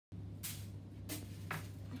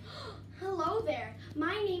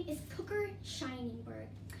My name is Cooker Shiningberg.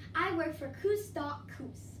 I work for Coos.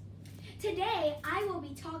 Today, I will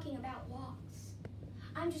be talking about woks.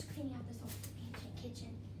 I'm just cleaning out this old ancient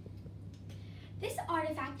kitchen. This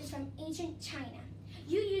artifact is from ancient China.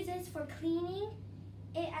 You use this for cleaning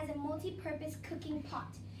it as a multi-purpose cooking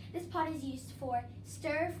pot. This pot is used for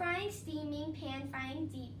stir-frying, steaming, pan-frying,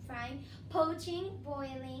 deep-frying, poaching,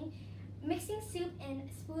 boiling, mixing soup, and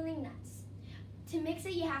spooling nuts. To mix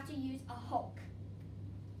it, you have to use a hook.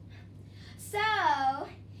 So,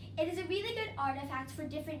 it is a really good artifact for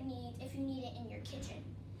different needs if you need it in your kitchen.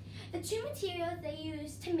 The two materials they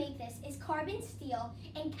use to make this is carbon steel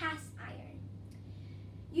and cast iron.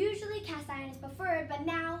 Usually cast iron is preferred, but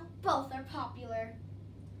now both are popular.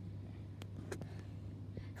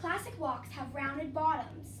 Classic woks have rounded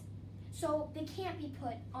bottoms, so they can't be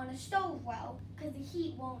put on a stove well because the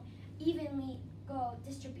heat won't evenly go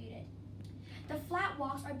distributed. The flat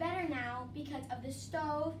woks are better now because of the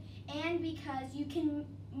stove and because you can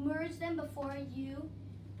merge them before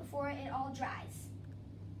it all dries.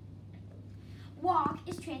 Wok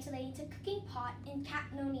is translated to cooking pot in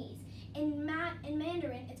Cantonese. In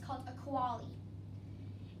Mandarin, it's called a kuali.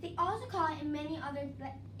 They also call it in many other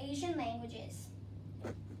Asian languages.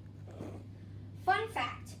 Fun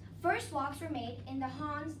fact, first woks were made in the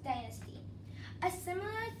Han Dynasty. A similar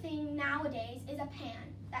thing nowadays is a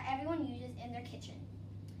pan that everyone uses in their kitchen.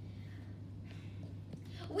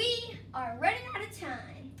 We are running out of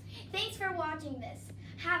time. Thanks for watching this.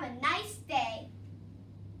 Have a nice day.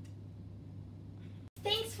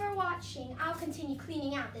 Thanks for watching. I'll continue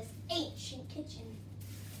cleaning out this ancient kitchen.